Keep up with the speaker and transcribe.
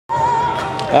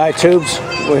Alright, Tubes,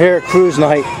 we're here at cruise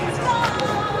night.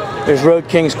 There's Road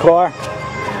King's car.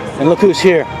 And look who's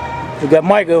here. We got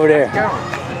Mike over there.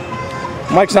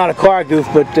 Mike's not a car goof,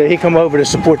 but he come over to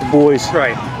support the boys.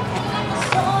 Right.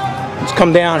 Let's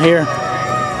come down here.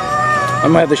 I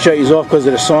might have to shut you off because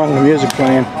of the song and the music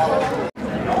playing.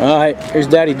 Alright, here's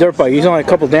Daddydirtbike. He's only a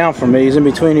couple down from me. He's in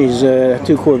between these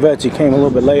two Corvettes. He came a little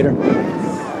bit later.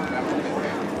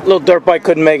 Little dirt bike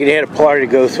couldn't make it. He had a party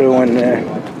to go through, and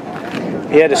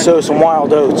he had to sow some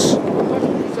wild oats.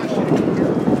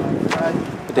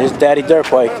 But there's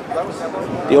Daddydirtbike.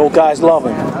 The old guys love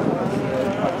him.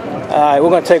 Alright, we're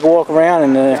going to take a walk around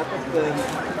and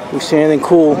if we see anything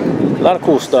cool. A lot of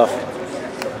cool stuff.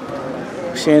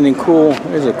 If we see anything cool,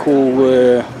 there's a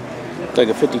cool, like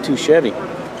a 52 Chevy.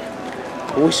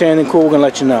 If we see anything cool, we're going to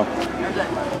let you know.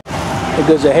 It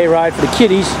goes a hayride for the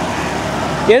kiddies.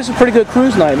 Yeah, this is a pretty good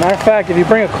cruise night. Matter of fact, if you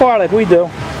bring a car like we do,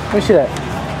 let me see that.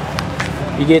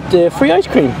 You get free ice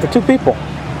cream for 2 people.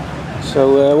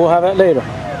 So we'll have that later.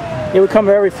 Yeah, we come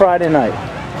here every Friday night.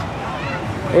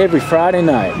 Every Friday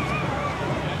night.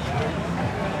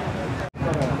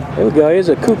 There we go. Here's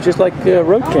a coupe just like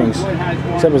Road King's,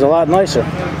 except it was a lot nicer.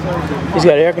 He's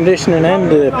got air conditioning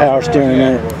and power steering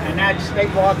in it. And that's they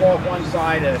walk off one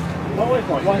side of the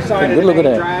look at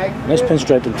that. drag. Nice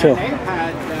pinstriping too. They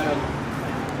had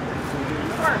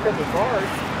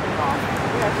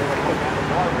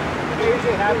they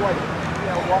usually have like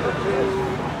 1 or 2,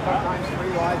 sometimes 3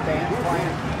 live bands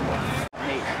playing.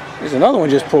 There's another one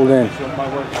just pulled in.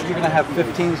 You're gonna have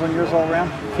 15s on yours all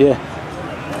around? Yeah.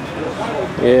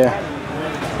 Yeah.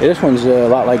 This one's a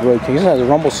lot like Road King. This has a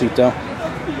rumble seat though,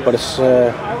 but it's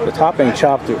the top ain't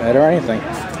chopped at or anything.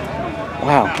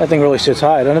 Wow, that thing really sits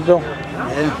high, doesn't it, Bill?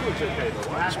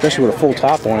 Yeah. Especially with a full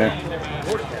top on it.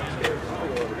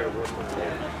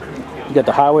 You got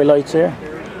the highway lights there.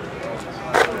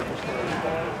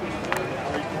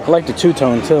 I like the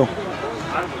two-tone too.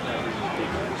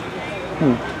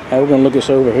 Now we're gonna look this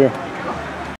over here.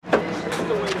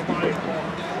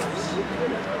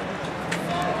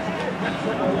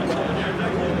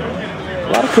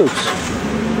 A lot of coupes.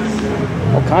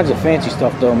 All kinds of fancy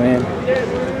stuff though, man.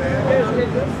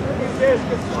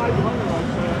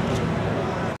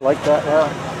 Like that.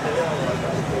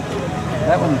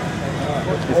 That one.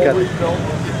 It's got.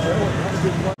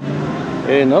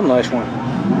 Yeah, another nice one.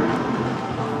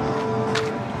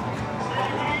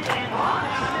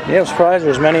 Yeah, I'm surprised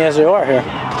there's as many as there are here.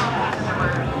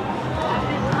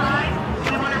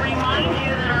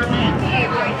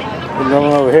 We're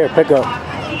going over here, pick up.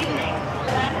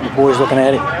 The boys looking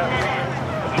at it.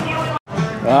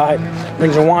 Alright,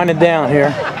 things are winding down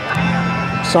here.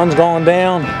 Sun's going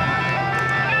down.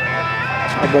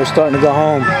 Everybody's starting to go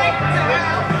home.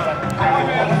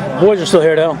 The boys are still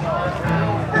here though.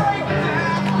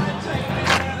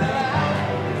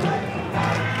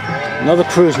 Another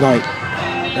cruise night.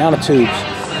 Down the Tubes.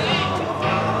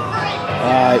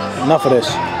 Alright, enough of this.